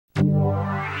I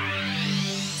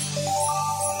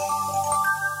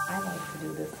like to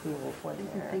do this move when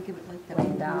they're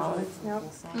laying down. Yep.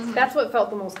 That's what felt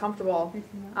the most comfortable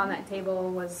on that table,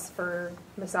 was for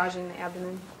massaging the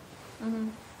abdomen.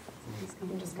 You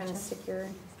just kind of stick your...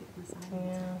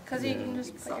 Because you can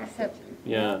just put your hip.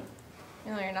 Yeah.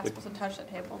 You know, you're not supposed to touch the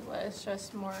table, but it's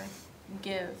just more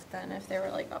give than if they were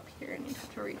like up here and you'd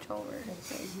have to reach over.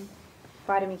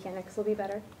 Body mechanics will be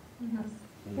better.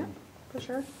 Yeah, for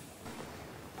sure.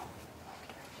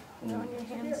 On your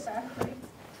hands.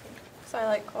 So I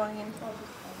like going in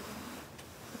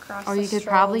across Oh, the you could shoulder.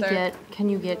 probably can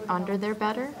you get under there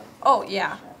better? Oh,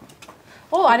 yeah.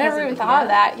 Oh, I never even thought of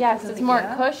that. Yeah, because it's more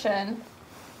cushion.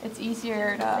 It's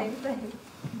easier to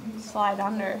slide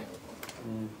under.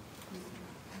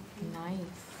 Nice.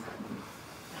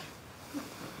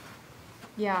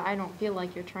 Yeah, I don't feel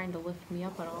like you're trying to lift me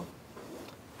up at all.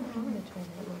 I'm going to try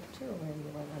that move too, where you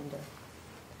went under.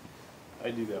 I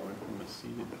do that one from a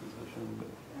seated position, but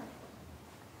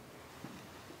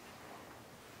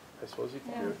I suppose you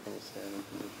can do it from a standing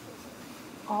position.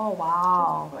 Oh,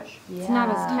 wow. It's not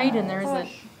as tight in there, is it?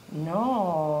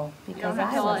 No, because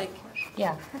I was,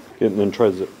 yeah. And then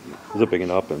try zipping it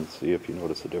up and see if you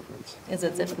notice a difference. Is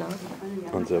it zip now?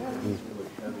 Unzip.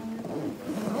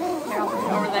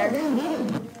 Over there.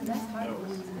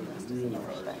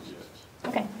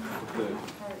 Okay.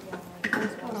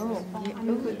 Oh,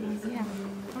 yeah.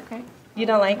 Okay. You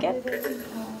don't like it?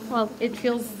 Well, it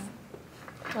feels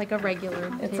like a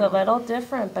regular It's table. a little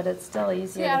different, but it's still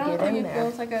easier Yeah, I to don't get think in it there.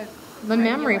 feels like a The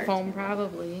memory regular foam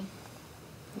probably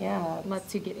Yeah.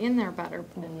 lets you get in there better.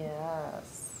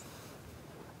 Yes.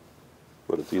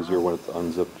 But it's easier when it's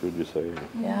unzipped, would you say?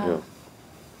 Yeah.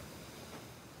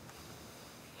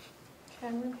 Okay,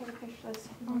 I'm going to take a picture of this.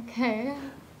 Okay.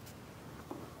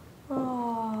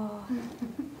 Oh.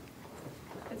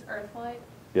 It's Earthlite.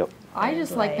 Yep. I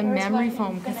just like the memory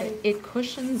foam because it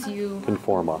cushions you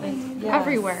Conforma. Yes.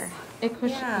 everywhere. It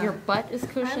cushions Yeah. your butt is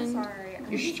cushioned,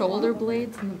 your shoulder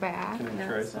blades in the back. Can I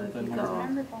try something?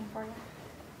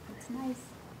 It's nice.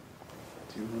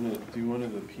 Do one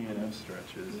of the PNF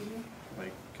stretches.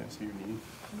 Like, can I see your knee?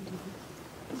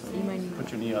 So See my knee.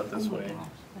 put your knee out this way.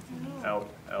 Out,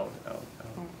 out, out, out.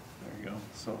 There you go.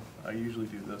 So I usually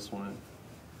do this one.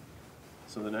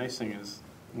 So the nice thing is,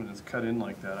 when it's cut in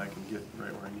like that, I can get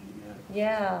right where I need to get.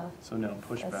 Yeah. So now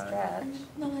push A back.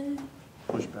 stretch.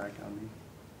 Push back on me.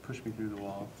 Push me through the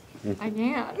wall. I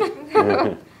can.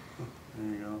 There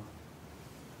you go.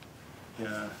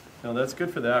 Yeah. No, that's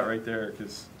good for that right there,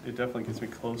 because it definitely gets me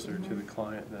closer to the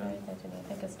client Right, then. I didn't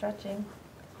think of stretching.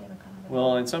 You haven't come to that.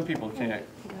 Well, and some people can't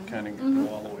kind of go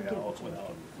all the way out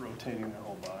without rotating their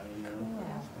whole body, you know.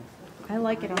 Yeah. I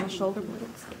like it on the shoulder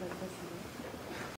blades.